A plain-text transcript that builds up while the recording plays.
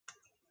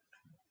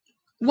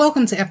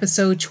Welcome to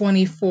episode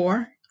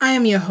 24. I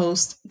am your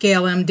host,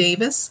 Gail M.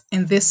 Davis,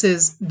 and this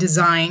is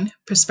Design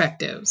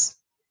Perspectives.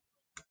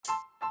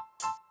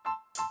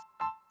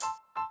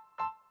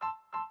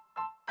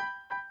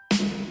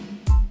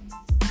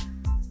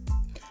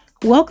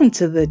 Welcome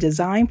to the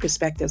Design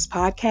Perspectives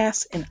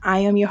podcast, and I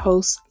am your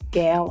host,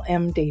 Gail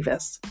M.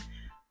 Davis.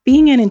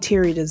 Being an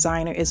interior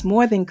designer is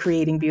more than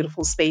creating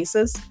beautiful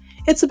spaces.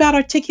 It's about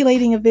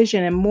articulating a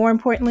vision and, more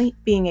importantly,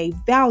 being a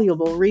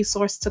valuable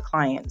resource to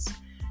clients.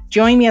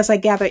 Join me as I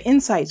gather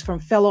insights from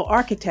fellow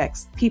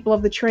architects, people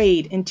of the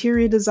trade,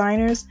 interior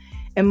designers,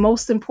 and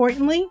most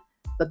importantly,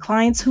 the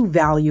clients who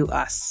value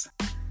us.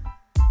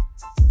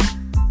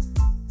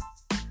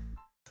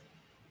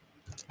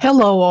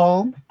 Hello,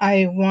 all.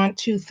 I want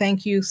to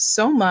thank you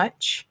so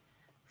much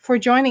for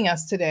joining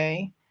us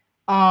today.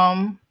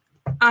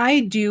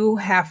 I do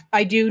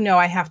know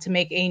I have to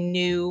make a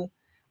new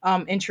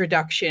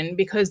introduction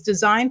because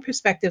Design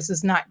Perspectives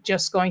is not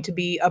just going to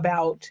be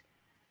about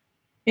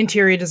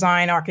interior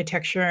design,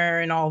 architecture,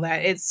 and all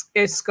that.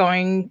 It's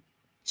going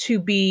to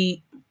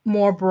be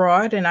more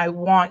broad, and I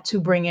want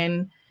to bring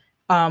in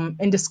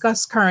and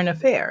discuss current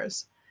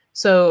affairs.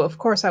 So, of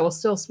course, I will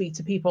still speak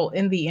to people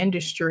in the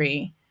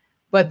industry,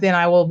 but then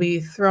I will be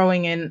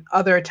throwing in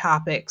other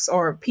topics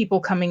or people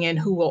coming in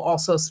who will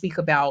also speak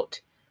about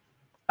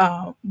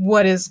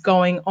what is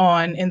going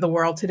on in the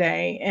world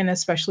today, and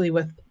especially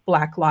with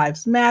Black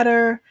Lives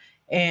Matter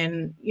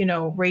and,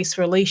 race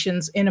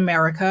relations in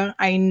America.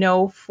 I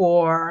know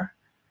for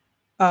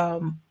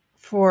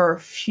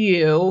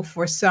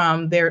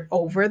some, they're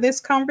over this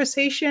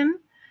conversation.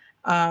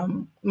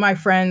 My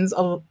friends,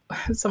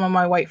 some of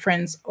my white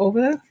friends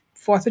over the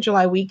 4th of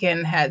July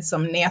weekend had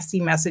some nasty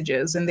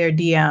messages in their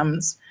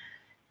DMs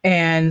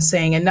and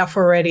saying enough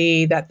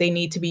already, that they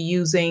need to be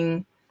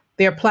using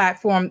their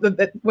platform.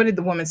 What did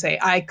the woman say?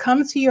 I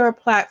come to your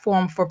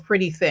platform for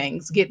pretty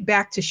things. Get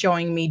back to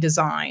showing me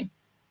design.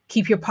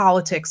 Keep your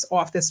politics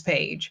off this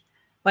page.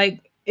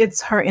 Like,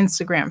 it's her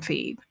Instagram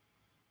feed.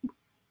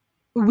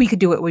 We could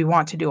do what we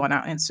want to do on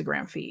our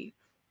Instagram feed.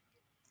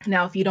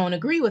 Now, if you don't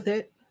agree with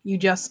it, you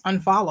just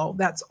unfollow.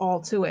 That's all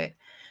to it.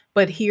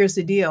 But here's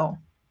the deal.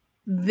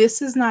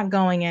 This is not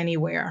going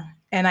anywhere.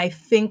 And I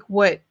think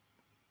what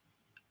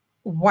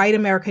white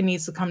America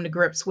needs to come to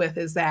grips with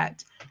is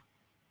that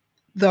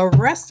the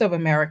rest of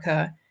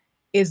America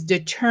is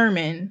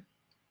determined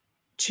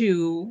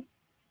to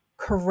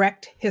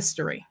correct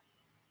history.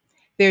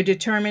 They're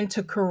determined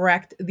to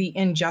correct the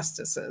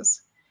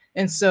injustices.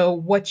 And so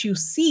what you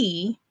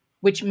see,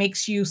 which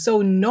makes you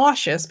so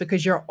nauseous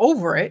because you're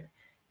over it,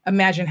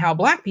 imagine how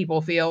Black people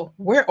feel.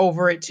 We're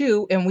over it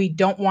too, and we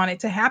don't want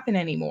it to happen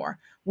anymore.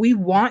 We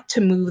want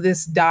to move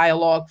this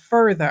dialogue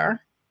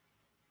further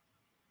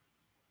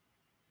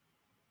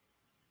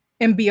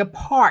and be a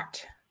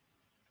part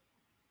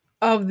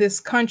of this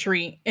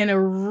country in a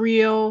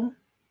real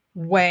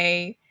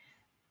way,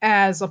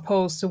 as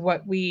opposed to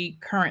what we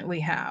currently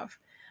have.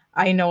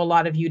 I know a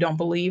lot of you don't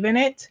believe in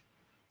it,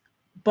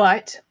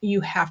 but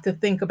you have to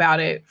think about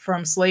it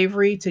from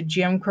slavery to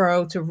Jim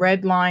Crow to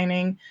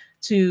redlining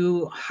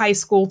to high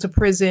school to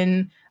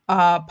prison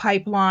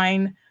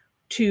pipeline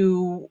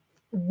to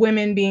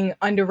women being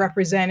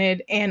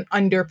underrepresented and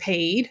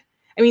underpaid.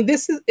 I mean,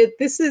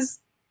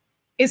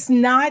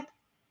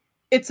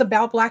 it's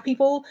about Black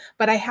people,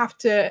 but I have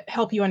to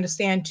help you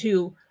understand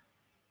too,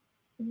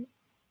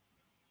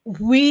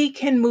 we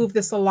can move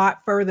this a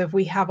lot further if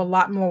we have a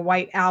lot more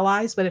white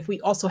allies, but if we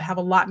also have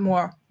a lot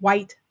more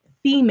white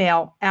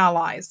female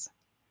allies,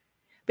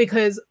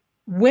 because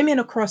women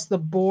across the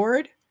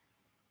board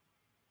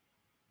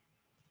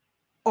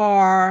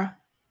are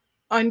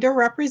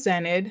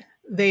underrepresented,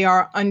 they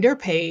are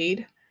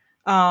underpaid,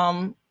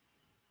 and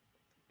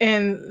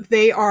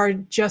they are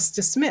just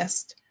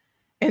dismissed.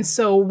 And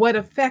so what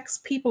affects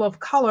people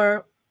of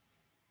color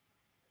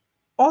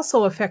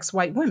also affects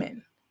white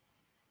women.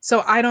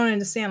 So I don't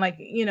understand,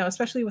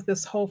 especially with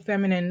this whole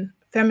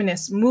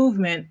feminist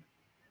movement,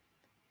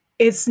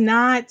 it's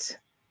not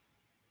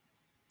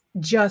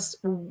just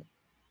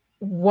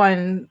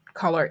one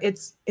color.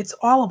 It's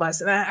all of us.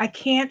 And I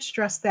can't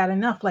stress that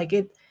enough.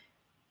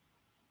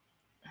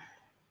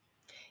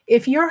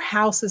 If your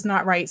house is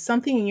not right,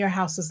 something in your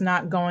house is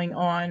not going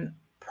on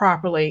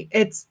properly,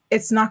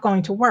 it's not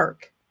going to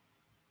work.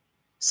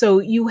 So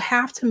you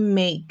have to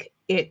make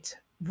it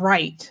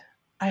right.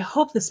 I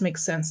hope this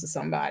makes sense to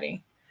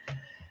somebody.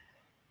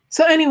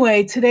 So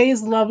anyway,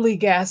 today's lovely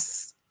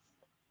guest,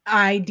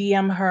 I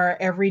DM her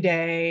every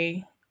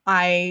day.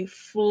 I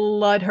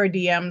flood her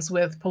DMs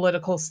with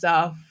political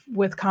stuff,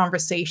 with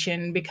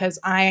conversation, because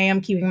I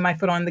am keeping my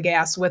foot on the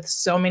gas with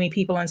so many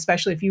people. And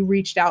especially if you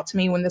reached out to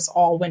me when this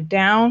all went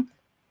down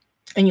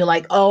and you're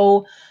like,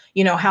 oh,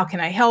 how can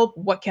I help?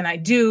 What can I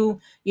do?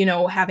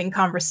 Having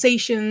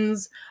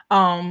conversations.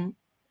 I'm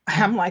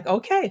like,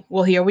 okay,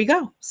 well, here we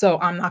go. So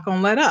I'm not going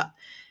to let up.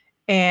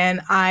 And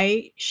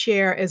I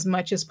share as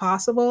much as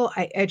possible.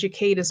 I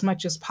educate as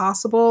much as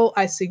possible.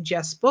 I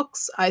suggest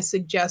books. I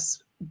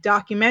suggest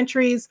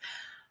documentaries.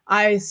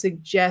 I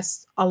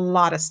suggest a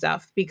lot of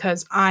stuff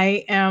because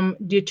I am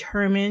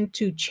determined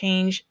to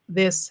change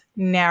this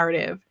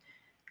narrative.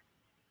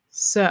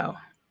 So,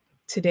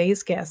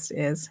 today's guest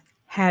is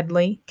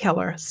Hadley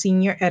Keller,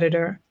 senior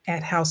editor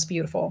at House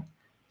Beautiful.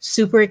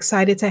 Super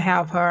excited to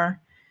have her.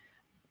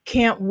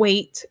 Can't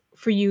wait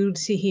for you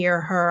to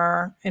hear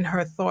her and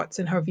her thoughts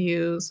and her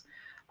views.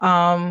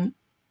 Um,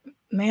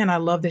 Man, I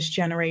love this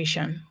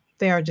generation.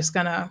 They are just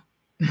gonna,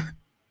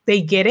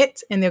 they get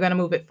it and they're gonna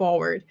move it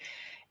forward.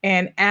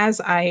 And as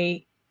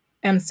I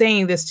am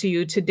saying this to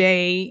you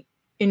today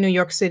in New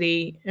York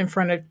City in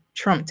front of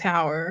Trump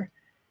Tower,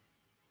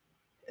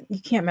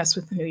 you can't mess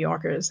with the New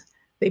Yorkers.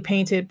 They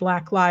painted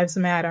Black Lives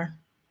Matter.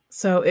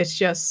 So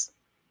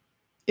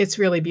it's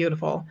really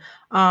beautiful.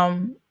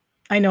 Um,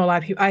 I know a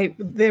lot of people.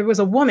 There was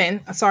a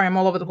woman. Sorry, I'm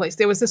all over the place.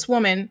 There was this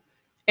woman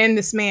and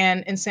this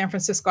man in San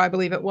Francisco, I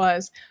believe it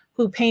was,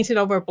 who painted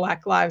over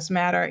Black Lives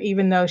Matter,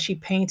 even though she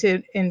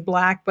painted in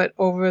black, but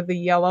over the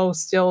yellow,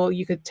 still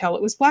you could tell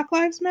it was Black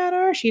Lives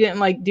Matter. She didn't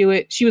like do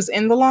it. She was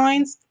in the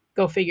lines.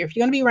 Go figure. If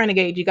you're gonna be a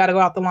renegade, you got to go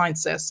out the line,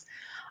 sis.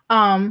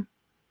 Um,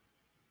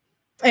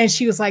 and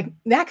she was like,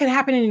 that could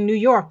happen in New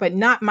York, but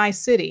not my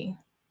city.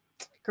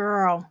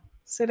 Girl,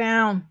 sit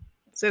down,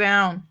 sit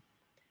down.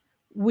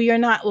 We are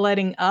not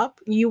letting up.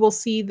 You will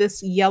see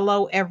this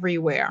yellow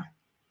everywhere.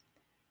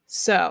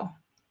 So,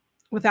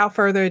 without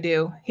further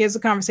ado, here's a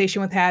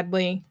conversation with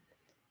Hadley.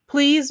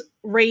 Please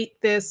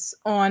rate this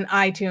on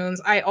iTunes.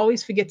 I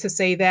always forget to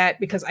say that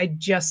because I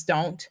just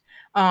don't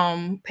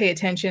pay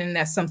attention.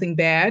 That's something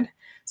bad.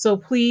 So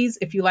please,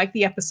 if you like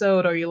the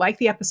episode or you like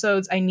the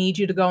episodes, I need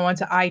you to go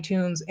onto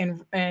iTunes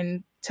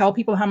and tell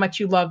people how much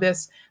you love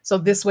this. So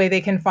this way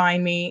they can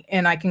find me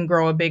and I can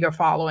grow a bigger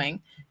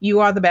following. You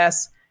are the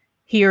best.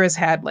 Here is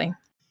Hadley.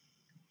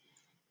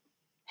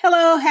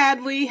 Hello,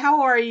 Hadley.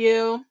 How are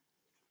you?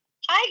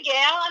 Hi,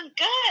 Gail. I'm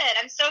good.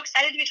 I'm so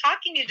excited to be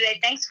talking to you today.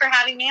 Thanks for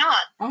having me on.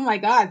 Oh my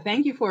God.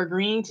 Thank you for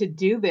agreeing to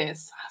do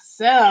this.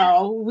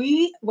 So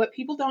what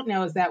people don't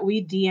know is that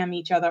we DM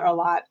each other a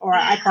lot, or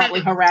I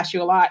probably harass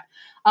you a lot.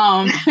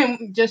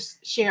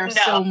 Just share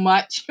so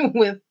much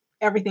with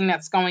everything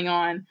that's going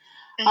on.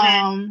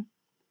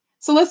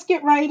 So let's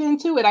get right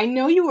into it. I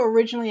know you were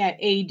originally at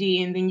AD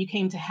and then you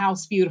came to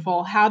House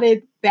Beautiful. How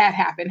did that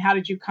happen? How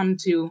did you come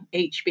to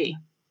HB?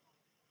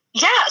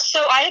 Yeah, so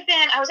I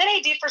was at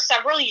AD for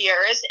several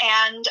years,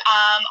 and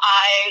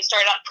I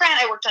started on print,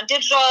 I worked on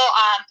digital,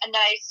 and then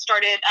I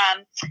started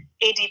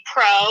AD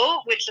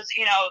Pro, which is,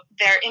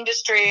 their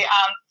industry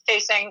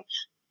facing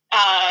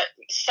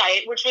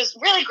site, which was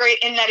really great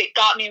in that it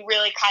got me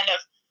really kind of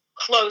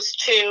close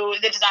to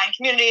the design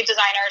community,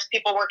 designers,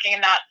 people working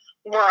in that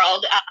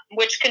world,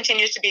 which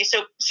continues to be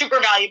so super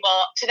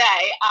valuable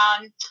today.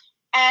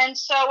 And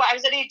so I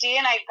was at AD,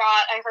 and I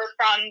heard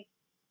from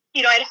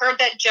I'd heard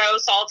that Joe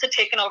Salt had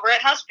taken over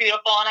at House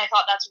Beautiful, and I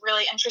thought that's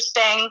really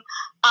interesting,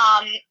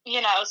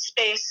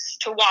 space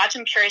to watch.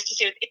 I'm curious to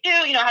see what they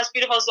do. House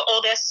Beautiful is the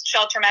oldest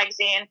shelter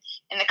magazine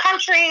in the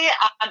country,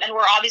 and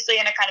we're obviously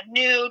in a kind of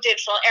new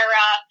digital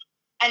era,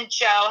 and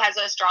Joe has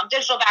a strong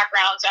digital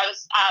background, so I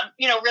was,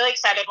 really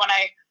excited when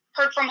I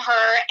heard from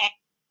her and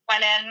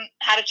went in,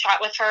 had a chat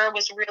with her,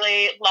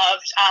 really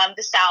loved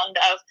the sound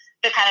of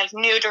the kind of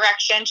new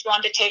direction she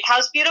wanted to take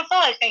House Beautiful.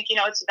 I think,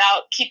 it's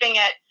about keeping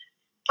it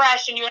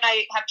fresh, and you and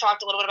I have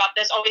talked a little bit about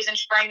this, always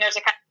ensuring there's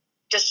a kind of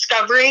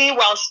discovery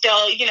while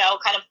still,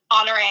 kind of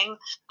honoring,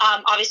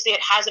 obviously it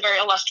has a very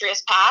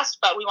illustrious past,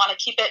 but we want to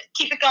keep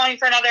it going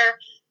for another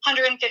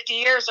 150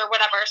 years or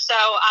whatever. So,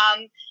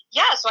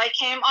 so I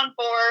came on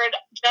board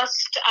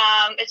just,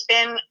 it's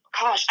been,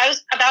 I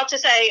was about to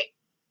say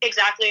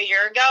exactly a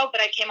year ago,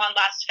 but I came on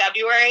last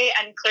February,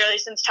 and clearly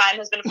since time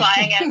has been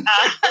flying and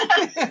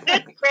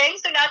this spring,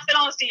 so now it's been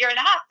almost a year and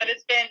a half, but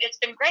it's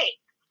been great.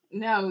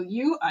 No,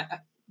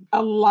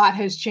 a lot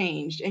has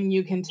changed, and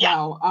you can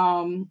tell.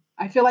 Yeah.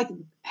 I feel like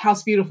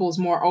House Beautiful is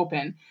more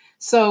open.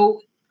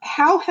 So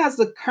how has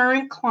the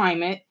current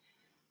climate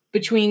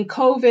between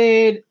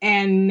COVID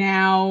and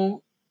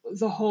now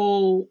the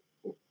whole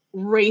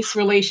race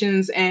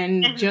relations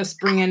and just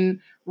bringing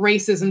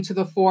racism to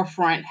the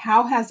forefront,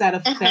 how has that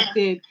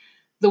affected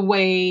the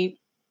way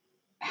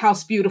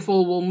House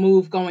Beautiful will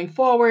move going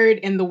forward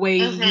and the way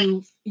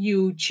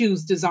you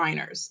choose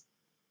designers?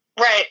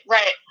 Right.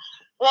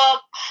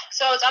 Well,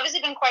 so it's obviously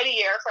been quite a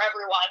year for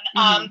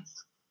everyone.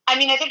 I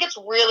think it's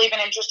really been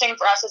interesting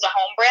for us as a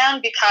home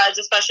brand because,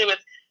 especially with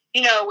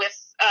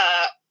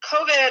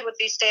COVID, with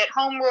these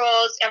stay-at-home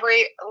rules,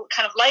 every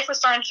kind of life was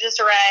thrown into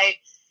disarray,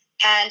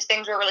 and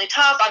things were really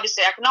tough,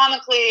 obviously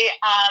economically.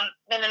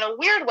 And in a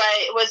weird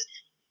way, it was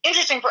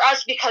interesting for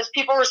us because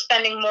people were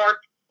spending more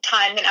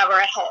time than ever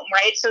at home,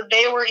 right? So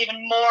they were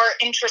even more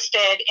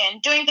interested in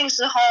doing things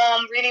to the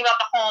home, reading about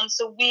the home.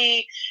 So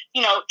we,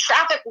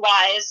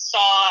 traffic-wise,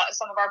 saw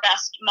some of our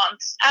best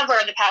months ever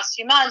in the past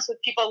few months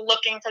with people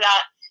looking for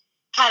that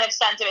kind of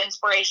sense of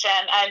inspiration.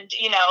 And,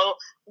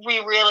 we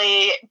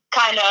really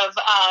kind of,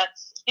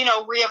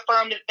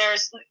 reaffirmed that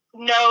there's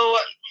no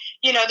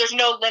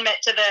limit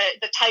to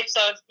the types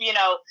of,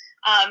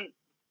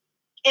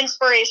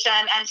 inspiration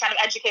and kind of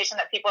education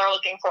that people are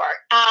looking for.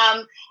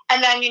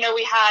 And then,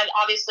 we had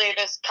obviously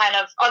this kind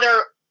of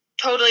other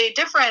totally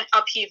different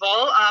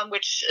upheaval,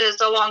 which is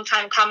a long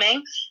time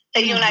coming,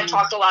 that you and I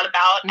talked a lot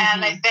about.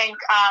 And I think,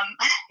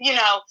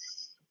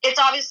 it's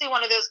obviously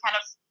one of those kind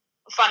of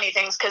funny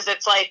things, because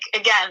it's like,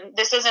 again,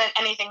 this isn't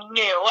anything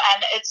new,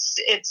 and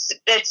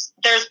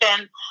there's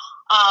been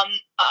a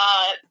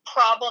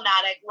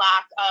problematic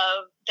lack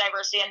of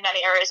diversity in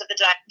many areas of the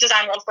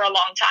design world for a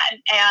long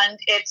time, and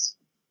it's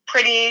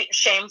pretty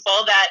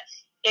shameful that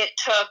it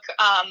took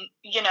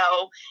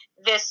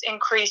this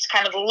increased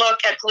kind of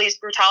look at police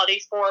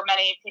brutality for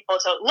many people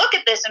to look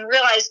at this and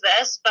realize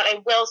this. But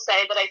I will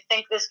say that I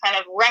think this kind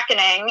of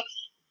reckoning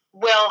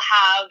will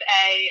have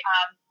a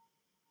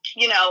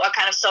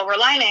kind of silver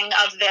lining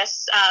of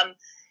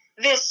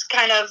this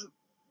kind of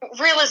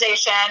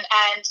realization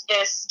and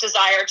this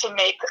desire to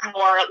make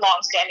more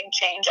long-standing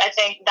change. I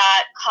think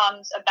that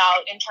comes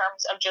about in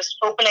terms of just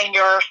opening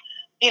your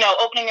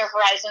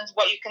horizons,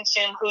 what you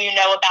consume, who you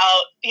know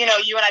about. You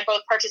and I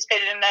both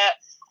participated in the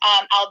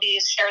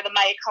Albies Share the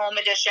Mic Home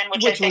Edition,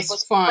 which I think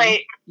was fun.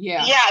 Great.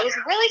 Yeah, it was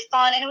really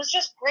fun, and it was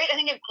just great. I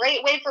think a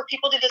great way for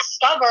people to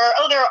discover,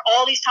 there are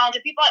all these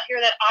talented people out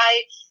here that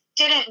I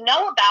didn't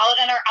know about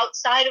and are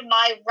outside of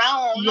my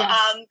realm.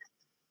 Yes.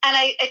 And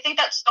I think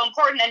that's so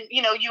important. And,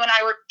 you and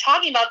I were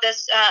talking about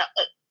this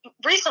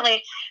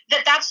recently,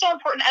 that's so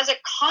important as a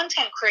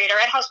content creator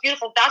at House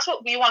Beautiful. That's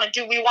what we want to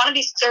do. We want to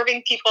be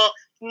serving people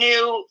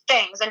new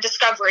things and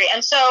discovery.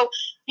 And so,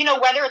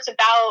 whether it's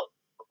about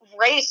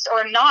race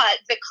or not,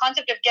 the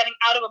concept of getting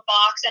out of a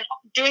box and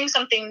doing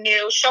something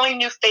new, showing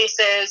new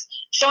faces,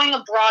 showing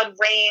a broad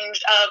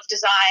range of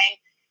design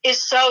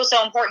is so,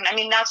 so important. I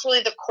mean, that's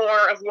really the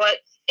core of what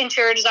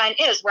interior design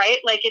is, right?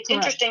 Like, it's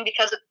Correct. interesting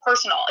because it's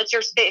personal, it's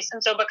your space.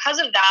 And so because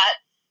of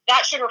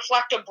that should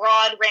reflect a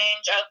broad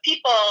range of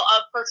people,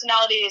 of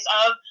personalities,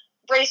 of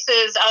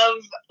races,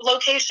 of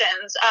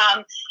locations.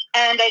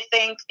 And I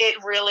think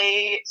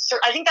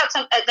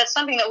that's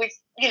something that we've,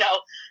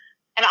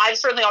 and I've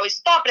certainly always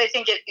thought, but I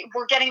think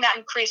we're getting that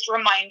increased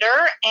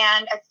reminder.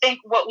 And I think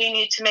what we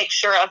need to make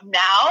sure of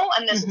now,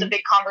 and this is a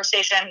big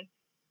conversation,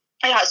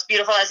 as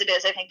beautiful as it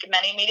is, I think, in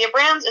many media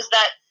brands, is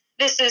that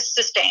this is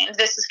sustained.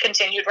 This is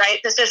continued, right?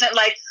 This isn't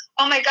like,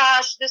 oh my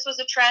gosh, this was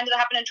a trend that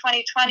happened in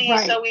 2020,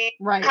 right, so we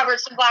covered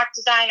some Black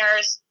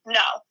designers.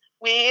 No,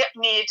 we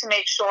need to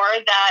make sure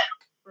that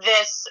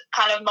this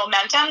kind of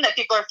momentum that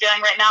people are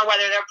feeling right now,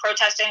 whether they're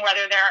protesting,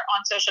 whether they're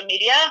on social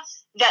media,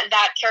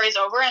 that carries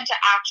over into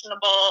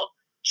actionable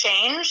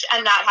change.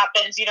 And that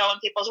happens, in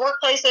people's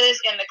workplaces,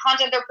 in the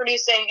content they're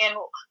producing, in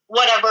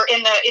whatever,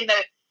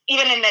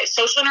 even in the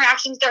social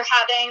interactions they're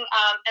having.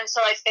 And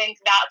so I think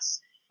that's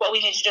what we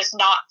need to just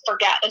not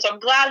forget. And so I'm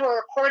glad we're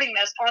recording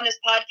this on this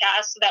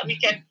podcast so that we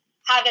can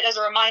have it as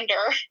a reminder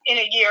in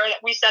a year that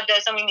we said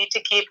this, and we need to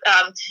keep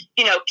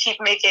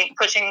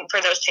pushing for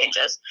those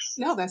changes.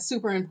 No, that's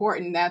super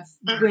important. That's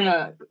been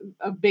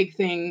a big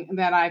thing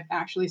that I've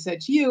actually said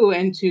to you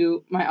and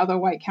to my other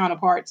white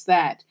counterparts,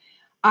 that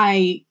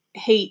I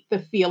hate the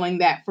feeling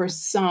that for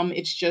some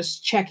it's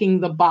just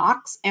checking the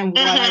box, and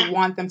what I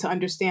want them to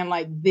understand,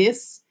 like,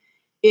 this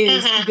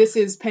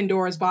is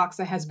Pandora's box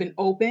that has been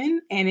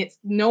open, and it's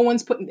no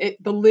one's putting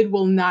it, the lid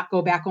will not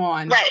go back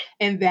on. Right.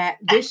 And that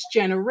this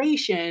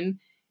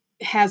generation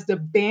has the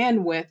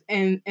bandwidth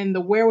and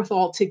the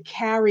wherewithal to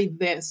carry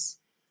this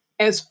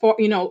as far,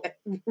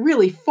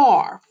 really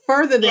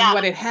further than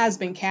what it has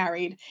been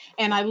carried.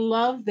 And I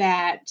love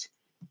that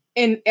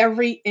in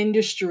every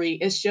industry,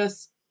 it's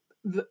just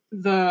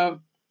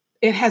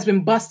it has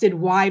been busted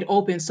wide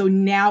open. So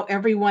now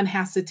everyone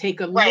has to take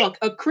a look,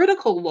 a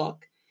critical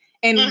look,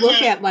 and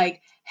look at,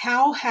 like,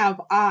 how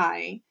have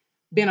I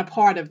been a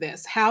part of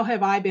this? How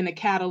have I been a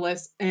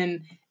catalyst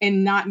and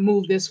not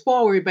move this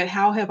forward? But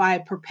how have I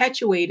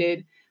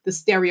perpetuated the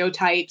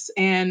stereotypes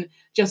and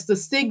just the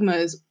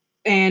stigmas?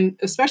 And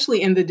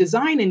especially in the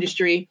design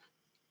industry,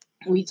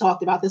 we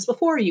talked about this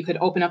before. You could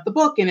open up the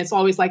book and it's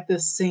always like the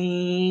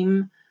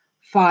same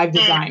 5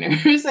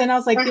 designers. And I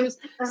was like,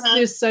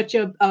 there's such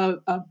a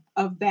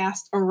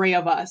vast array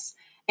of us.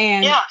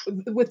 And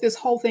with this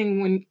whole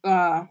thing, when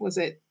was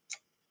it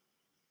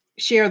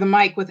Share the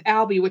Mic with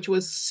Albie, which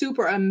was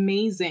super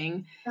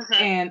amazing.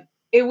 And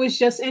it was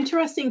just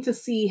interesting to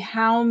see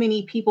how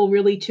many people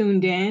really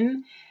tuned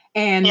in,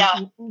 and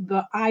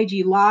the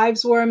IG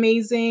lives were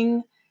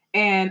amazing.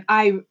 And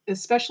I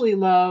especially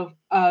love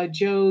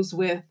Joe's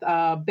with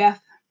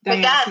Beth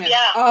Diane Smith.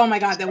 Oh my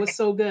God, that was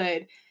so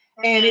good.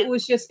 And it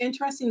was just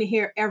interesting to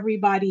hear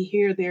everybody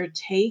hear their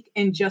take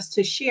and just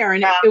to share.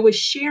 And it was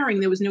sharing.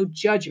 There was no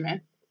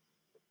judgment.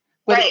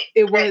 But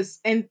it was,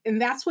 and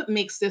that's what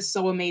makes this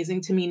so amazing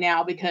to me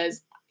now,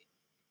 because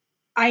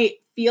I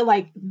feel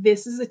like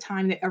this is a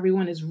time that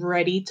everyone is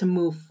ready to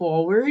move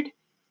forward.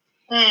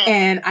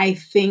 And I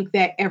think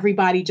that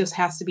everybody just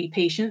has to be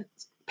patient,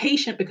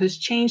 because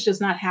change does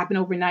not happen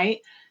overnight,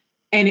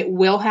 and it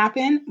will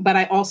happen. But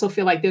I also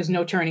feel like there's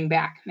no turning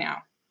back now.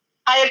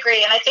 I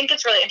agree. And I think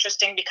it's really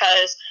interesting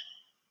because,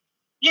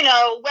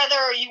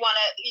 whether you want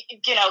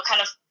to,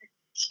 kind of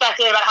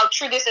speculate about how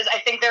true this is. I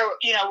think there,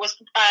 was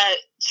a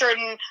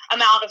certain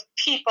amount of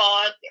people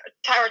or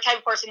type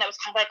of person that was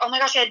kind of like, oh my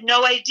gosh, I had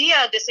no idea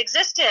this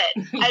existed.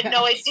 Yes. I had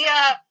no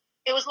idea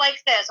it was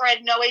like this, or I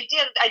had no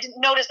idea. I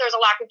didn't notice there was a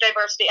lack of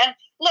diversity. And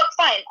look,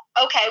 fine.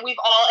 Okay.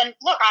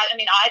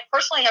 I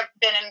personally have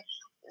been in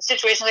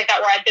situations like that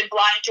where I've been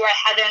blind to, or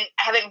I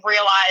haven't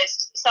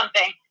realized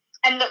something.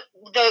 And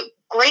the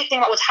great thing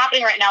about what's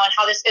happening right now and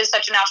how this is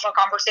such a national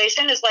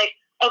conversation is like,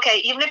 okay,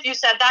 even if you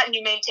said that and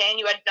you maintain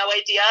you had no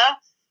idea,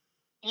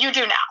 you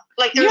do now.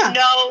 Like, there's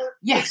no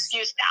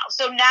excuse now.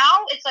 So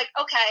now it's like,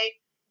 okay,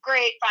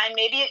 great, fine.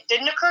 Maybe it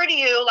didn't occur to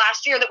you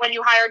last year that when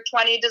you hired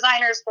 20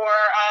 designers for,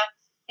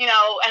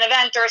 an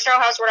event or a show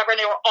house or whatever, and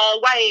they were all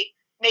white,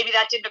 maybe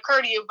that didn't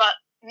occur to you. But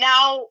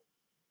now,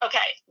 okay,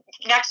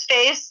 next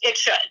phase, it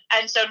should.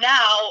 And so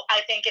now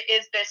I think it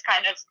is this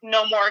kind of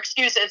no more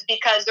excuses,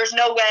 because there's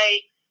no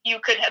way you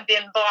could have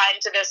been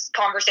blind to this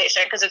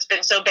conversation because it's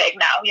been so big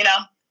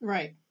now,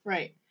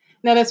 Right.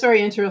 Now, that's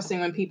very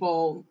interesting when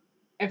people,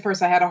 at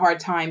first I had a hard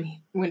time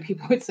when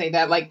people would say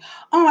that, like,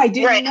 oh, I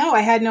didn't know,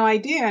 I had no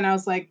idea. And I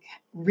was like,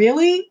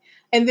 really?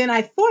 And then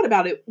I thought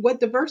about it. What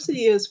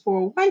diversity is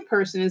for a white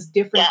person is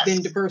different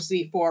than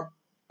diversity for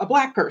a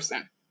Black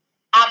person.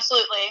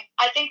 Absolutely.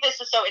 I think this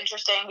is so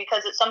interesting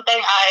because it's something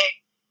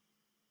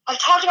I've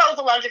talked about with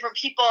a lot of different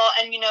people.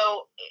 And,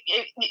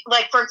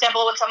 like, for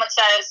example, when someone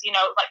says,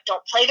 like,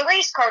 don't play the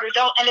race card or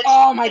don't. And it's,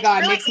 oh my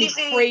God, really makes me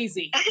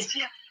crazy.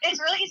 It's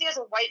really easy as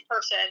a white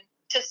person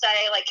to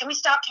say, like, can we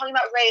stop talking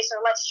about race,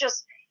 or let's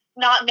just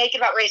not make it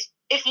about race.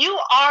 If you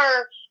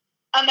are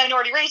a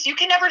minority race, you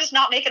can never just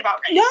not make it about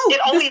race. No,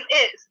 it always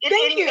is.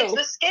 It's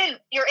the skin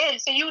you're in.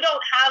 So you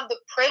don't have the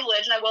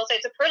privilege, and I will say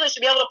it's a privilege to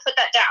be able to put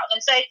that down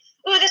and say,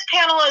 ooh, this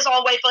panel is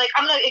all white, but like,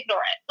 I'm going to ignore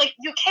it. Like,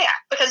 you can't,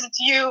 because it's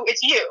you.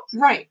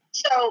 Right.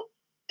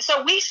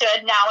 So we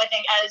should now, I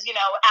think, as,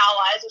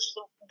 allies, which is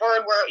the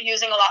word we're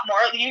using a lot more,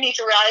 you need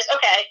to realize,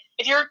 okay,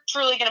 if you're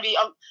truly going to be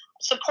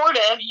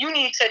supportive, you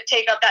need to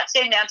take up that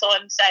same mantle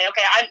and say,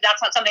 okay,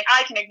 that's not something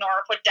I can ignore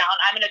or put down.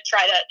 I'm going to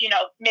try to,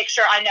 make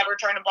sure I never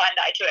turn a blind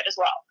eye to it as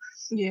well.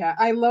 Yeah,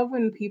 I love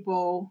when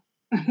people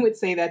would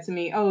say that to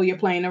me. Oh, you're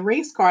playing a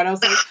race card. I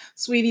was like,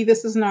 sweetie,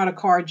 this is not a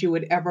card you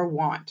would ever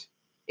want.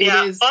 It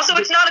is. Also,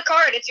 it's not a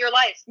card. It's your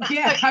life.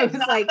 Yeah, I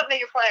was like,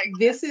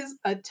 this is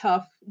a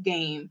tough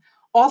game.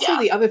 Also,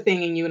 the other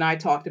thing, and you and I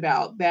talked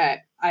about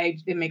that,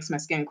 it makes my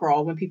skin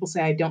crawl when people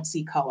say I don't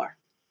see color.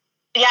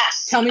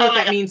 Yes. Tell me what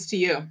that means to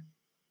you.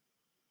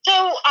 So,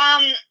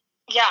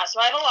 so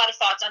I have a lot of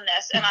thoughts on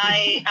this, and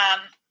I,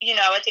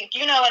 I think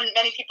and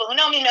many people who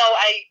know me know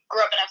I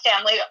grew up in a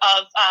family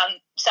of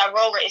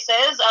several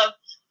races of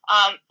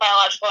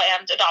biological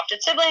and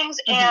adopted siblings,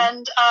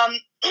 and I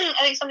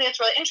think something that's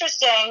really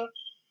interesting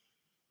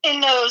in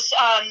those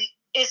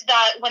is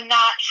that when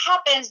that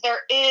happens, there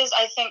is,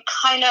 I think,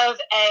 kind of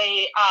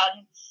a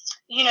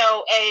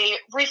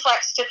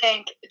reflex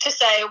to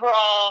say we're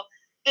all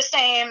the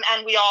same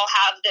and we all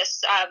have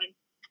this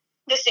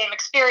the same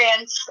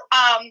experience,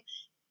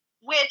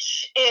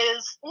 which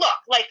is, look,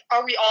 like,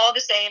 are we all the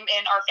same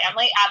in our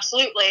family?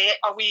 Absolutely.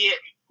 Are we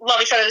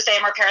love each other the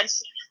same? Our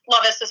parents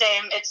love us the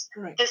same. It's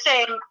the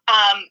same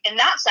in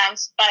that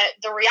sense. But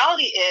the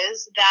reality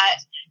is that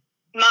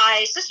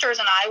my sisters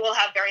and I will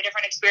have very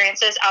different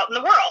experiences out in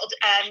the world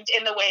and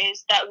in the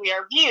ways that we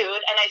are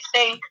viewed. And I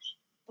think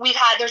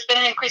there's been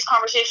an increased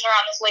conversation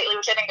around this lately,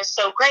 which I think is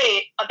so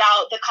great,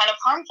 about the kind of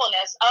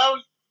harmfulness of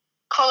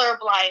color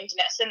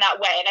blindness in that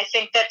way. And I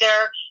think that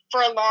there,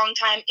 for a long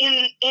time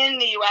in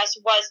the U.S.,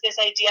 was this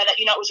idea that,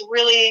 it was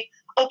really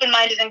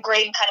open-minded and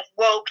great and kind of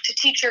woke to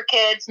teach your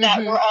kids that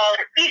we're all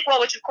equal,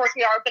 which of course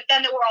we are, but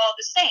then that we're all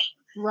the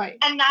same. Right.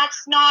 And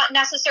that's not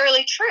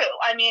necessarily true.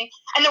 I mean,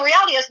 and the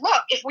reality is,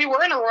 look, if we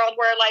were in a world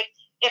where, like,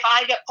 if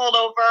I get pulled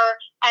over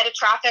at a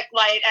traffic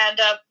light and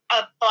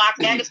a black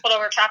man gets pulled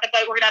over at a traffic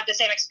light, we're going to have the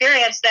same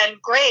experience, then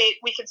great,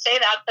 we can say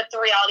that. But the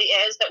reality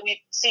is that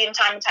we've seen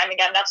time and time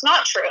again that's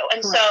not true.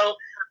 And so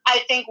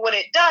I think what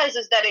it does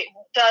is that it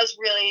does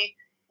really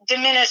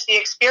diminish the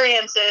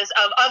experiences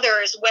of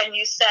others when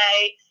you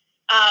say,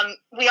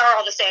 we are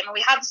all the same and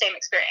we have the same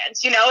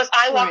experience. If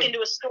I walk into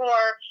a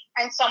store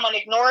and someone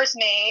ignores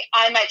me,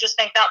 I might just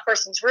think that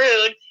person's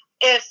rude.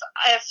 If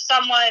a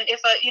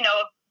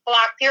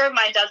black peer of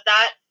mine does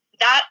that,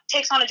 that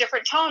takes on a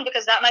different tone,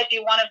 because that might be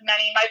one of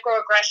many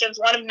microaggressions,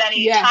 one of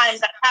many times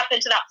that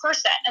happened to that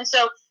person. And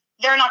so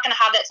they're not going to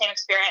have that same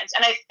experience.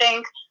 And I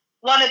think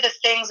one of the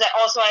things that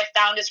also I've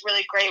found is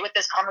really great with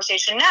this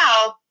conversation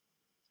now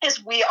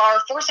is we are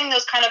forcing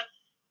those kind of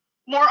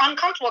more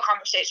uncomfortable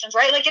conversations,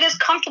 right? Like, it is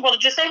comfortable to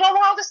just say, well,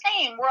 we're all the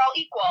same, we're all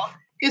equal.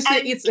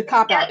 It's a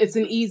cop-out. It's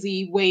an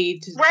easy way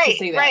to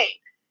say that. Right.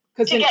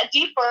 To get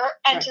deeper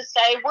and to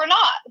say we're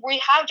not.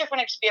 We have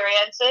different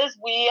experiences.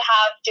 We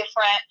have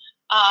different,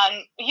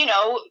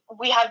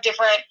 we have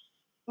different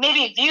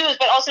maybe views,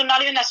 but also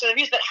not even necessarily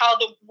views, but how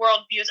the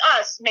world views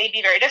us may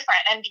be very different.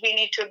 And we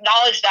need to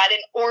acknowledge that in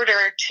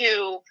order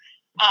to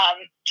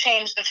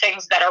change the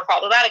things that are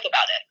problematic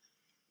about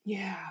it.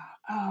 Yeah.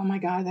 Oh my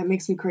God, that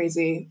makes me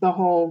crazy. The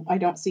whole I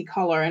don't see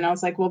color. And I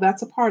was like, well,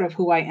 that's a part of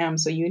who I am.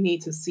 So you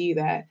need to see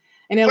that.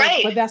 And they're like,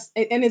 Right. but that's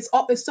and it's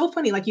so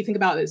funny. Like you think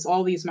about this,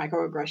 all these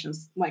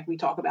microaggressions, like we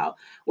talk about,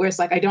 where it's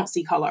like, I don't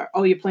see color.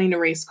 Oh, you're playing the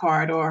race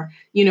card, or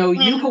you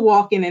Mhm. could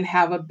walk in and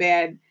have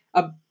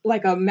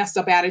a messed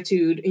up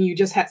attitude, and you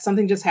just had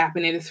something just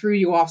happen and it threw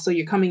you off. So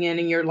you're coming in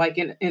and you're like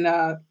in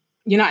a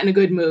you're not in a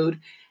good mood,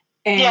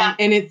 Yeah.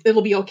 and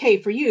it'll be okay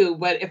for you.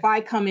 But if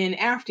I come in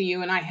after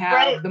you and I Right.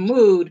 have the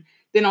mood,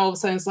 then all of a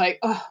sudden it's like,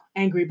 oh,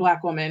 angry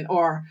black woman,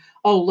 or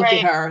oh, look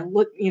at Right. her,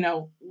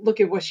 look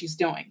at what she's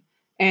doing,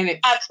 and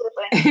it's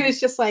Absolutely. and it's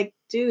just like,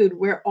 dude,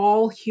 we're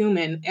all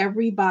human.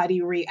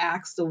 Everybody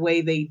reacts the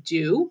way they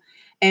do,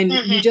 and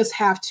you Hmm. just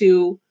have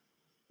to.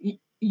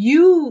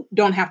 You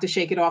don't have to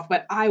shake it off,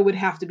 but I would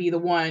have to be the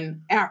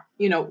one,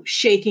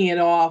 shaking it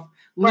off,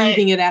 Right.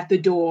 leaving it at the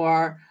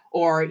door,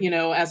 or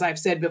as I've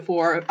said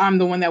before, I'm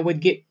the one that would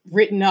get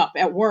written up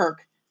at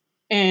work,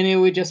 and it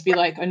would just be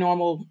like a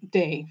normal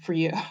day for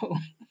you.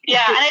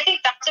 Yeah, and I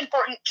think that's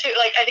important too.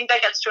 Like, I think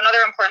that gets to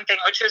another important thing,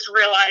 which is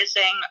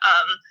realizing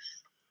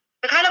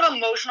the kind of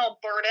emotional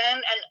burden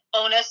and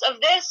onus of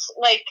this.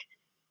 Like,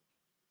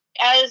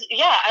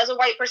 as a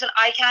white person,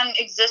 I can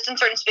exist in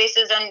certain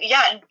spaces and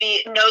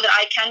be know that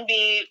I can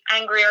be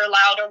angry or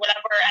loud or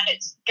whatever, and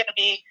it's gonna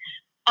be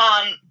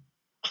um,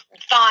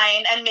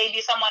 fine, and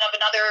maybe someone of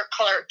another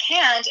color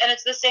can't. And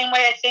it's the same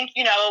way, I think,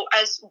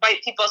 as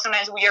white people,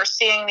 sometimes we are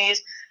seeing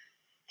these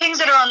things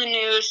that are on the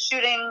news,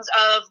 shootings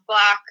of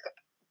Black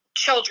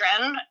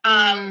children,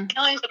 Mm.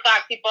 killings of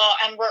Black people,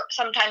 and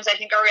sometimes I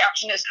think our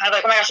reaction is kind of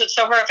like, oh my gosh, it's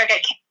so horrific, I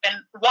can't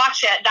even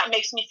watch it. That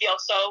makes me feel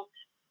so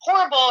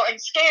horrible and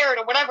scared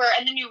or whatever.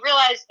 And then you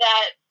realize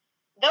that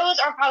those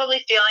are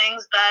probably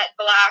feelings that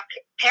Black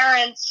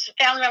parents,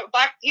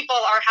 Black people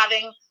are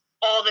having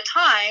all the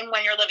time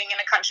when you're living in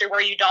a country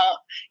where you don't,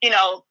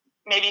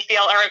 maybe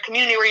feel, or a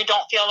community where you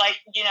don't feel like,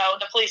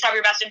 the police have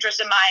your best interest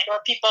in mind, or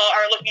people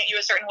are looking at you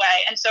a certain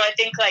way. And so I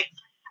think, like,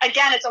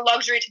 again, it's a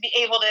luxury to be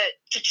able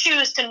to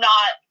choose to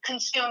not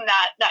consume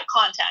that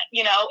content,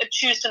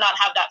 choose to not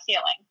have that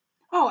feeling.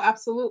 Oh,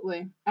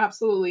 absolutely.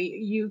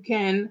 Absolutely.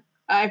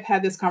 I've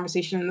had this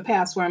conversation in the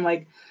past where I'm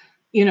like,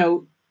 you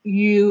know,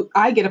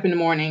 I get up in the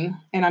morning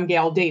and I'm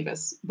Gail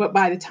Davis, but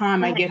by the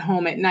time I Mm-hmm. get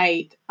home at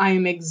night, I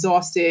am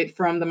exhausted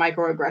from the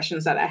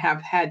microaggressions that I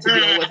have had to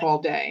deal with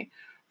all day.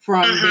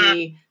 From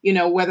Mm-hmm.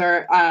 the,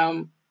 whether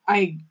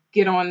I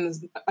get on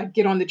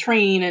the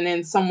train and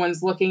then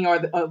someone's looking, or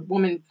a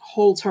woman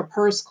holds her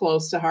purse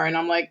close to her and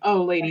I'm like,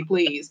 oh lady,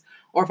 please.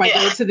 Or if I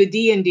go Yeah. to the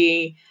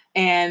D&D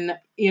and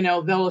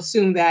they'll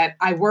assume that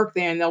I work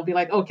there and they'll be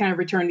like, oh, can I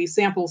return these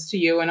samples to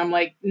you? And I'm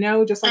like,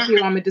 no, just like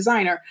you, I'm a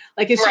designer.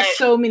 Like, it's Right. just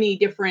so many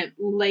different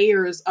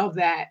layers of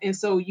that. And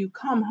so you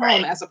come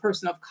home Right. as a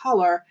person of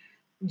color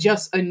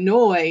just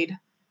annoyed,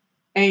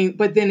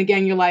 but then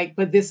again you're like,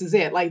 but this is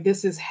it, like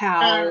this is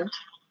how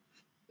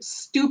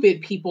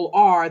stupid people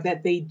are,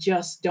 that they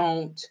just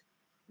don't,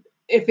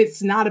 if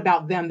it's not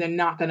about them, they're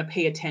not going to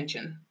pay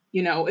attention,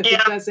 if it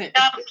Yeah. doesn't.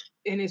 Yeah.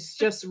 And it's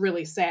just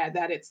really sad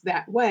that it's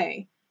that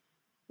way,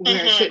 where it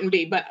Mm-hmm. shouldn't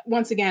be. But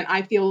once again,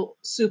 I feel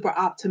super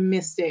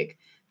optimistic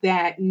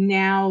that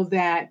now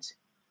that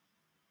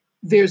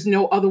there's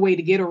no other way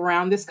to get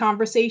around this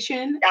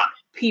conversation, Yeah.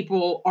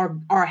 people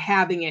are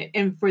having it.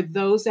 And for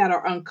those that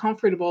are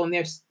uncomfortable and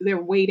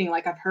they're waiting,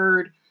 like I've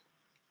heard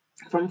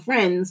from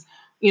friends,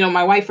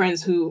 my white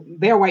friends, who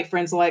their white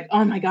friends are like,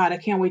 oh my God, I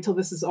can't wait till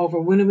this is over.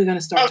 When are we going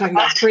to start talking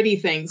about pretty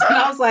things? And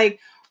I was like,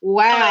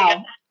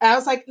 wow. I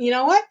was like, you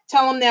know what?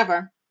 Tell them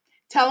never.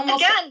 Tell them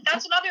again.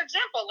 That's another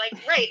example.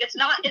 Like, right? It's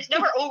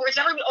never over. It's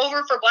never been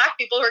over for Black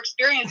people who are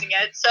experiencing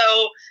it.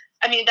 So,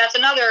 I mean, that's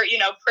another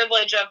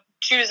privilege of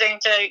choosing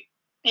to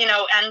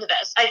end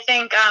this. I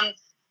think,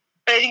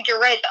 but I think you're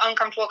right. The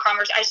uncomfortable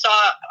conversation.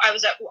 I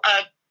was at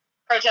a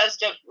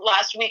protest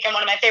last week, and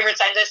one of my favorite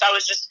signs I saw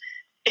was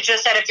it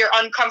just said, if you're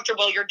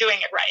uncomfortable, you're doing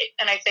it right.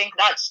 And I think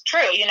that's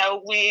true.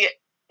 We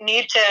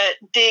need to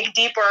dig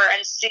deeper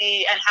and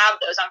see and have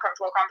those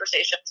uncomfortable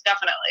conversations.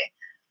 Definitely.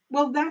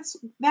 Well,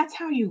 that's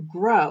how you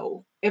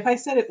grow. If I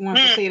said it once,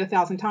 I'll say it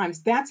 1,000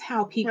 times. That's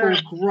how people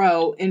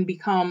grow and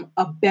become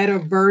a better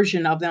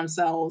version of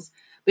themselves,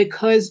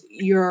 because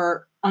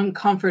you're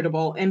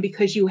uncomfortable and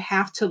because you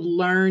have to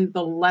learn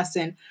the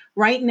lesson.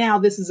 Right now,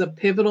 this is a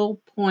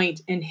pivotal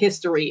point in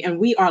history and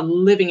we are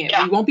living it.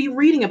 Yeah. We won't be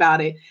reading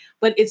about it,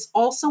 but it's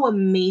also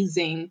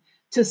amazing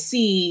to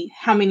see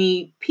how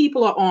many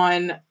people are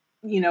on,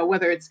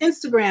 whether it's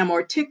Instagram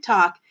or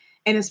TikTok.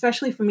 And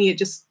especially for me, it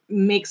just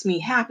makes me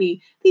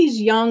happy. These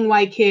young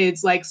white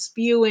kids like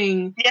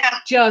spewing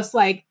just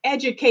like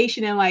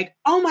education and like,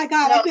 oh my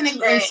God, I've been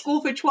in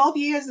school for 12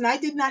 years and I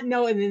did not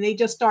know. And then they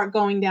just start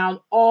going down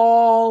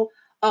all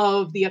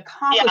of the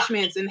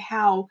accomplishments and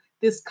how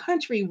this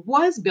country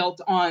was built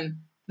on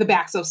the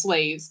backs of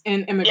slaves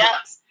and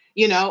immigrants,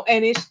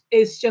 and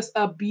it's just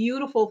a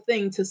beautiful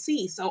thing to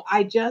see. So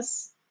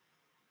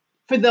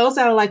for those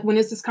that are like, when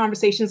is this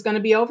conversation going to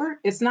be over?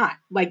 It's not.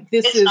 Like,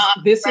 this is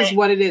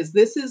what it is.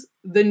 This is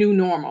the new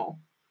normal.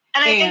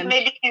 And I think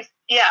maybe,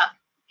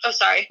 Oh,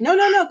 sorry. No,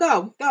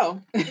 go.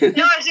 No,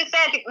 I was just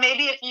saying, I think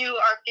maybe if you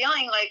are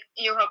feeling like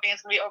you're hoping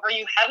it's going to be over,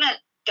 you haven't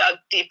dug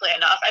deeply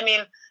enough. I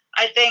mean,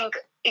 I think,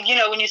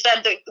 when you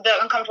said the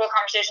uncomfortable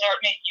conversation are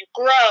making you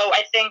grow,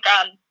 I think,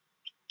 that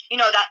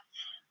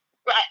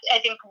I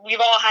think we've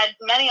all had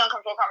many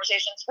uncomfortable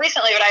conversations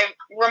recently, but I'm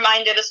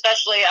reminded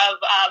especially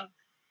of, a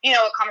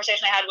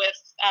conversation I had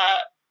with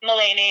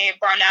Mulaney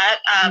Barnett,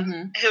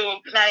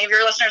 who many of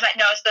your listeners might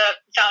know is the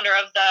founder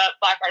of the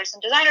Black Artists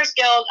and Designers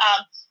Guild.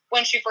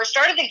 When she first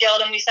started the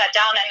guild and we sat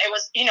down, and it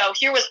was,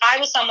 I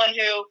was someone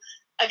who,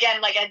 again,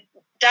 like I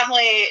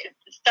definitely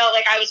felt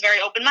like I was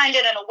very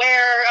open-minded and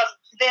aware of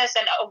this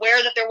and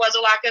aware that there was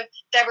a lack of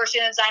diversity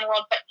in the design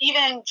world, but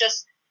even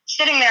just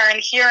sitting there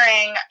and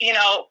hearing,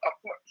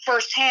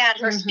 firsthand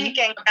her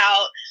speaking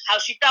about how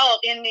she felt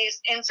in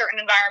certain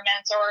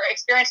environments or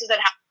experiences that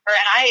happened to her.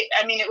 And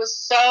I mean, it was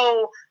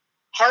so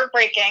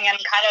heartbreaking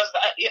and kind of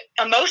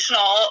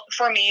emotional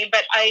for me,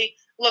 but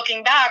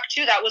looking back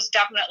too, that was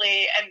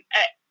definitely, and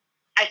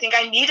I think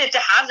I needed to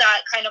have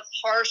that kind of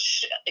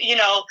harsh,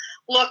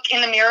 look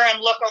in the mirror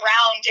and look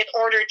around in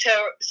order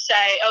to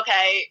say,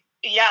 okay,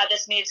 yeah,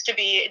 this needs to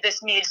be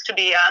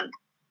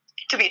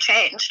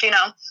changed,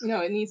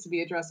 No, it needs to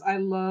be addressed. I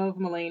love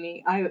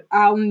Mulaney.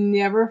 I'll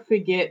never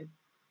forget,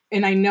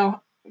 and I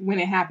know when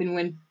it happened,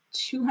 when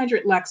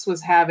 200 Lex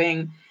was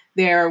having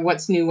their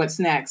What's New, What's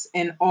Next,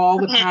 and all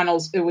the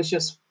panels, it was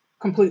just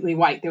completely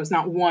white. There was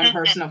not one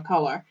person of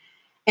color.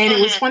 And it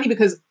was funny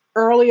because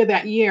earlier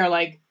that year,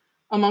 like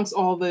amongst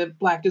all the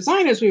Black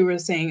designers, we were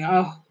saying,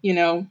 oh,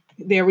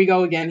 there we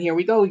go again, here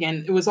we go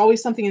again. It was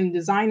always something in the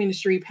design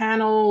industry,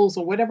 panels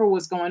or whatever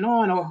was going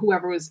on, or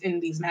whoever was in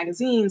these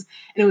magazines,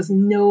 and it was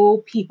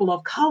no people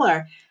of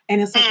color.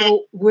 And it's like,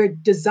 well, we're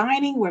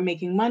designing, we're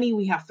making money,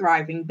 we have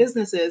thriving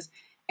businesses.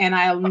 And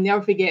I'll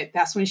never forget,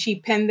 that's when she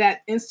penned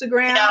that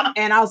Instagram,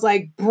 and I was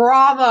like,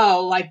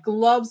 bravo, like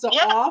gloves are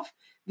off.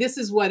 This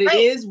is what it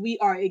is. We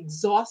are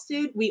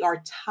exhausted. We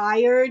are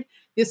tired.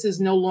 This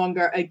is no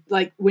longer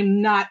like we're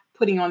not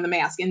putting on the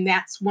mask. And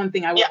that's one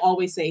thing I will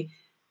always say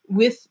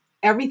with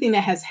everything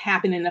that has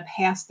happened in the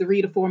past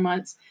 3 to 4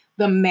 months,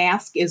 the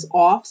mask is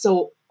off.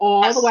 So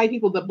all the white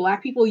people, the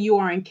Black people you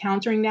are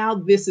encountering now,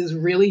 this is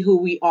really who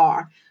we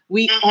are.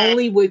 We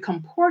only would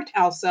comport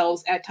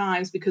ourselves at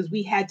times because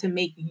we had to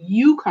make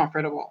you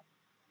comfortable.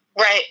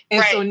 Right.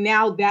 And so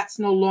now that's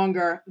no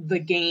longer the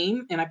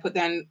game. And I put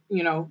that in,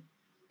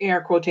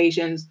 air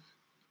quotations.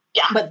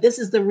 Yeah. But this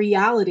is the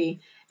reality.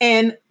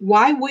 And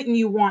why wouldn't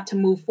you want to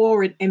move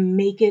forward and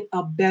make it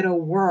a better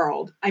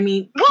world? I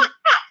mean, and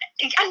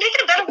make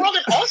it a better world.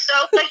 And also,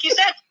 like you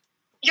said,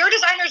 you're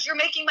designers, you're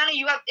making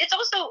money. It's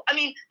also, I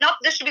mean, not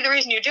this should be the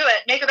reason you do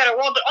it, make a better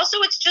world, but also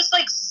it's just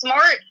like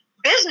smart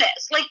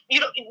business. Like you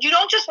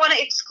don't just want to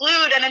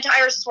exclude an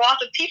entire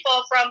swath of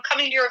people from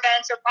coming to your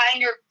events or buying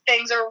your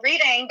things or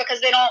reading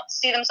because they don't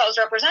see themselves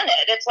represented.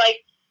 It's like,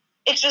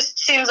 it just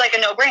seems like a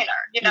no-brainer,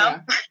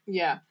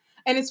 Yeah.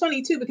 And it's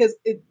funny too, because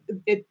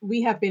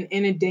we have been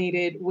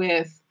inundated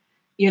with,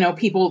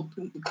 people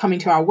coming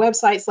to our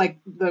websites. Like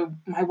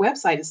my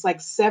website is like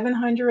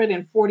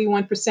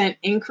 741%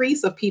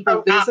 increase of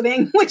people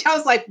visiting, which I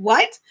was like,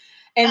 what?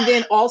 And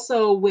then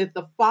also with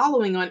the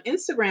following on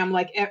Instagram,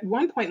 like at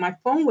one point my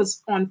phone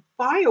was on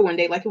fire one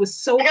day. Like it was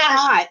so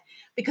hot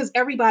because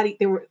everybody,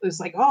 it was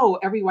like, oh,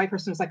 every white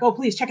person was like, oh,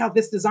 please check out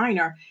this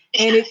designer.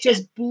 And it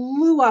just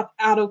blew up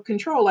out of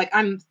control. Like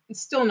I'm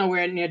still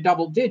nowhere near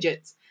double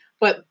digits,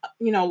 but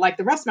like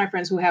the rest of my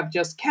friends who have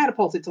just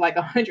catapulted to like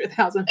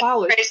 100,000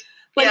 followers.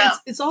 But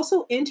it's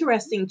also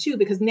interesting too,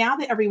 because now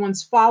that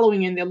everyone's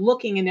following and they're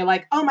looking and they're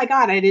like, oh my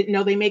God, I didn't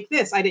know they make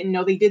this. I didn't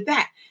know they did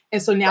that. And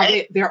so now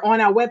they're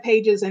on our web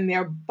pages and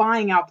they're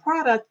buying our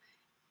product.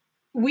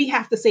 We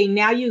have to say,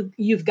 now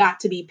you've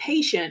got to be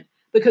patient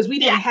because we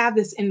didn't have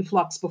this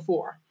influx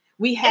before.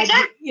 We had,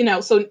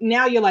 so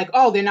now you're like,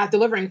 oh, they're not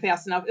delivering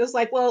fast enough. It was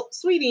like, well,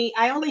 sweetie,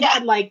 I only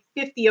had like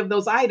 50 of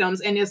those items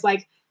and it's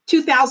like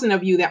 2,000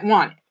 of you that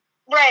want it.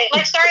 Right.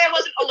 Like, sorry, I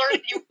wasn't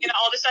alerted you,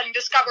 all of a sudden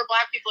discover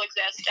Black people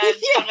exist.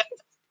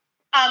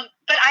 And,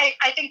 but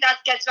I think that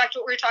gets back to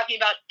what we were talking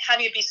about,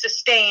 having it be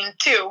sustained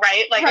too,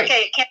 right? Like,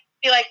 okay, it can't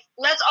be like,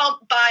 let's all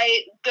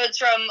buy goods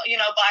from,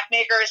 Black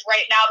makers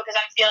right now because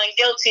I'm feeling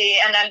guilty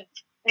and then,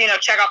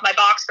 check off my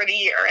box for the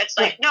year. It's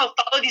like, no,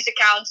 follow these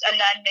accounts and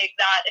then make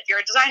that, if you're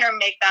a designer,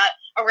 make that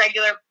a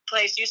regular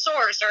place you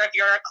source, or if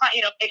you're a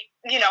client,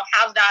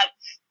 have that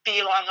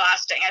be long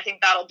lasting. I think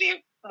that'll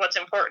be what's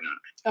important.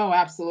 Oh,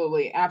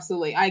 absolutely.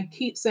 Absolutely. I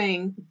keep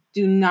saying,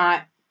 do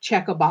not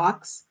check a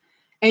box.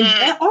 And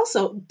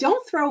also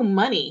don't throw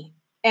money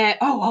at,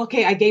 oh,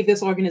 okay, I gave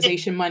this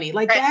organization money.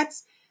 Like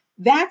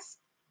that's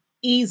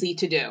easy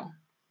to do.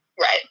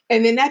 Right.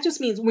 And then that just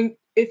means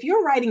if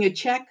you're writing a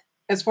check,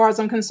 as far as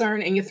I'm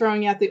concerned, and you're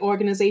throwing out the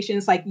organization,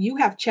 it's like you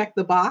have checked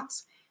the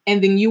box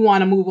and then you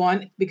want to move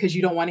on because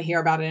you don't want to hear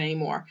about it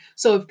anymore.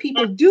 So if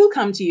people do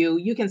come to you,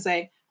 you can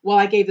say, well,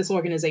 I gave this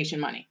organization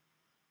money.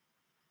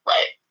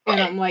 Right. And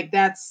I'm like,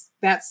 that's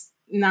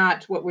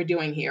not what we're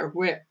doing here.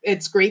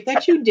 It's great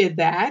that you did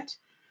that.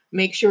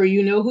 Make sure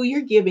you know who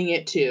you're giving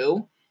it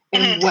to.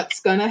 and what's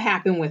going to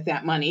happen with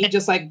that money,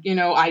 just like,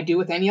 I do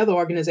with any other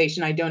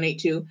organization I donate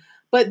to.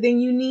 But then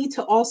you need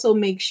to also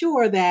make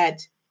sure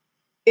that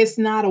it's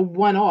not a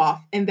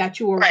one-off and that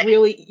you are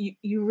really,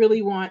 you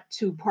really want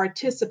to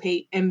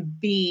participate and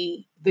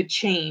be the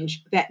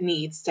change that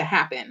needs to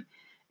happen.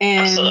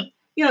 And, Absolutely.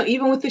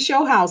 Even with the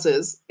show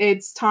houses,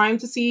 it's time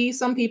to see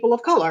some people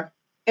of color,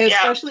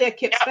 especially at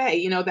Kips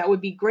Bay. That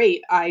would be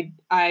great. I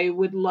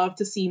would love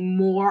to see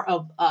more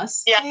of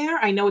us there.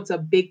 I know it's a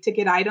big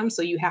ticket item,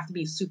 so you have to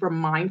be super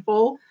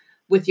mindful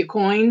with your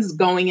coins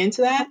going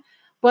into that.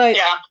 But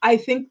I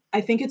think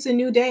it's a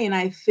new day, and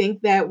I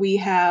think that we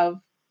have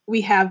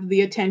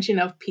the attention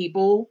of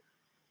people,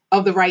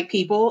 of the right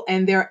people,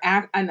 and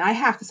and I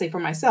have to say for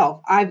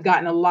myself, I've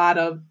gotten a lot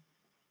of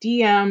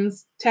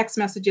DMs, text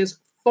messages,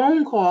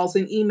 phone calls,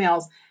 and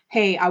emails.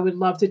 Hey, I would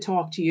love to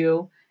talk to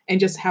you and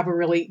just have a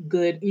really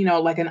good,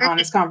 like an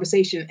honest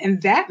conversation.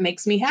 And that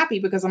makes me happy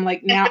because I'm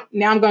like, now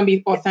I'm going to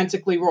be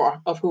authentically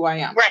raw of who I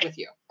am with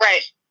you.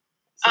 Right.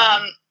 So,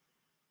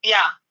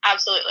 yeah,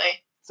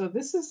 absolutely. So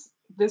this has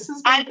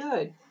been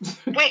good.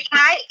 Wait, can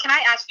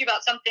I ask you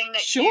about something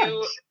that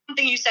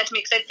you said to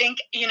me? Because I think,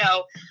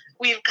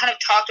 we've kind of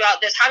talked about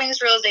this, having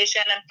this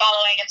realization and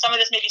following, and some of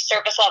this maybe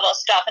surface level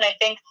stuff. And I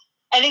think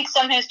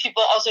sometimes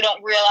people also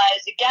don't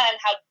realize, again,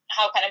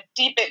 how kind of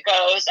deep it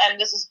goes.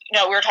 And this is, we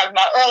were talking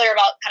about earlier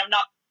about kind of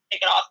not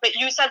take it off. But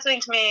you said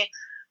something to me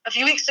a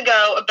few weeks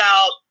ago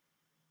about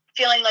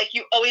feeling like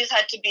you always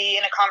had to be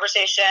in a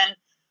conversation,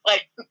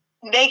 like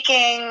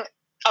making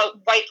a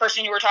white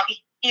person you were talking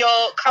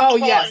feel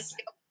comfortable and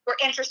were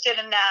interested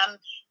in them,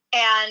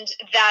 and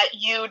that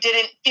you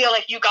didn't feel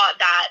like you got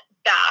that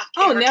back.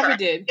 Oh, never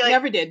did.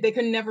 Never did. They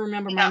could never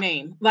remember my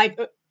name. Like,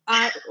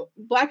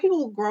 Black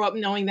people grow up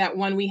knowing that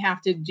we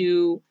have to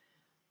do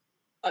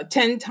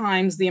 10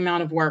 times the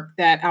amount of work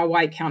that our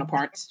white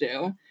counterparts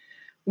do.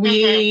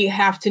 We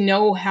have to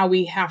know how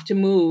we have to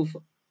move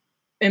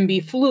and be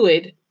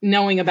fluid,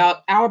 knowing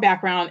about our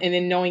background and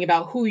then knowing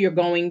about who you're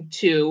going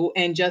to.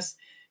 And just,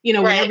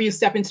 whenever you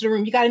step into the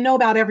room, you got to know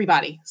about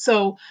everybody.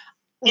 So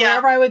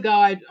wherever I would go,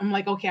 I'm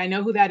like, okay, I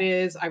know who that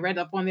is. I read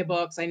up on their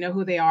books. I know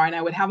who they are. And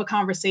I would have a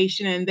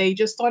conversation, and they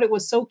just thought it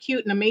was so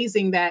cute and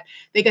amazing that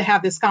they could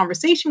have this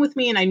conversation with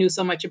me. And I knew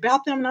so much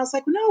about them. And I was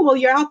like, no, well,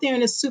 you're out there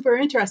and it's super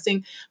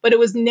interesting. But it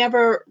was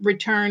never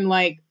returned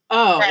like,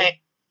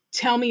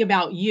 tell me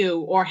about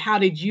you, or how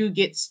did you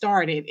get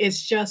started?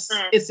 It's just,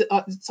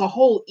 it's a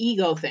whole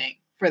ego thing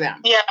for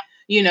them, and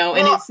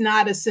it's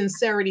not a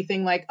sincerity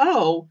thing like,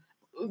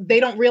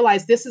 they don't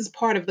realize this is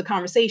part of the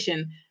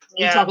conversation.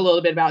 We talk a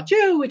little bit about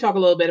you. We talk a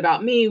little bit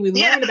about me. We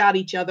learn about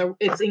each other.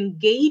 It's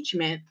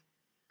engagement,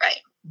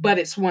 but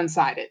it's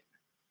one-sided.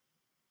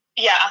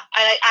 Yeah,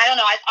 I don't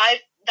know. I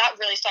that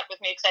really stuck with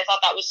me because I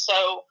thought that was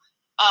so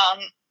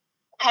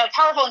kind of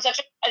powerful and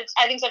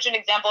I think such an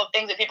example of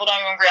things that people don't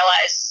even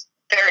realize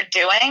they're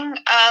doing.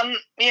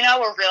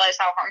 Or realize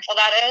how harmful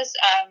that is.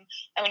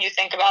 And when you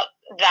think about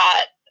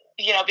that,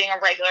 being a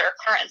regular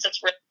occurrence,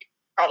 it's really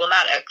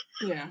problematic.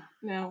 Yeah.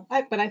 No.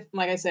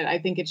 Like I said, I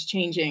think it's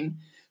changing.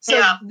 So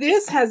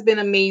this has been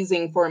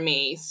amazing for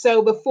me.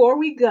 So before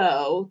we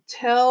go,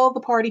 tell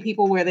the party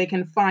people where they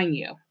can find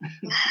you.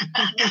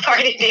 The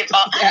party people.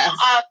 Yes.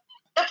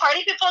 The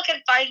party people can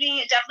find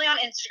me definitely on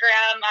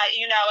Instagram.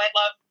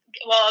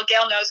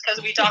 Gail knows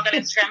because we talk on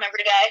Instagram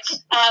every day.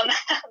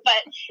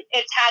 But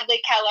it's Hadley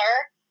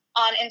Keller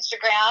on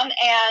Instagram.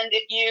 And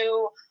if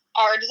you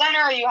are a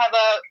designer or you have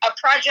a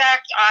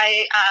project,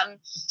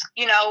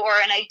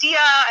 or an idea,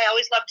 I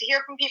always love to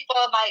hear from people.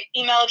 My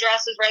email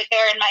address is right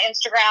there in my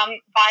Instagram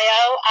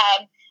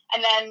bio.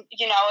 And then, if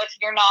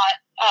you're not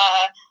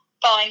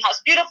following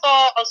House Beautiful,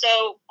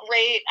 also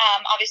great.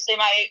 Obviously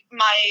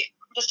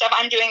the stuff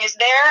I'm doing is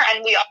there,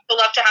 and we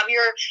also love to have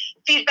your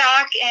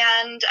feedback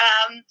and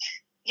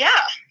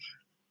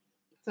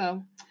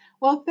So,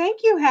 well,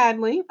 thank you,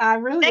 Hadley. I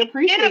really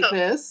appreciate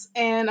this.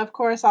 And of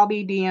course, I'll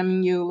be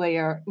DMing you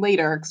later,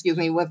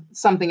 with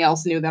something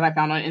else new that I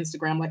found on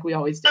Instagram, like we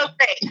always do. Oh,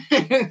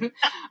 great.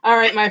 All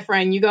right, my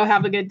friend, you go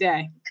have a good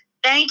day.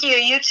 Thank you.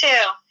 You too.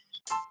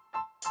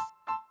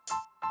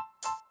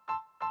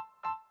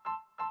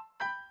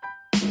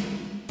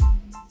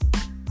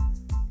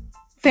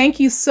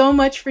 Thank you so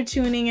much for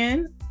tuning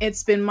in.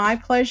 It's been my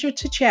pleasure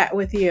to chat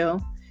with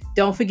you.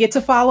 Don't forget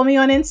to follow me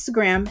on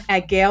Instagram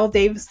at Gail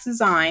Davis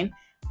Design.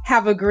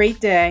 Have a great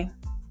day.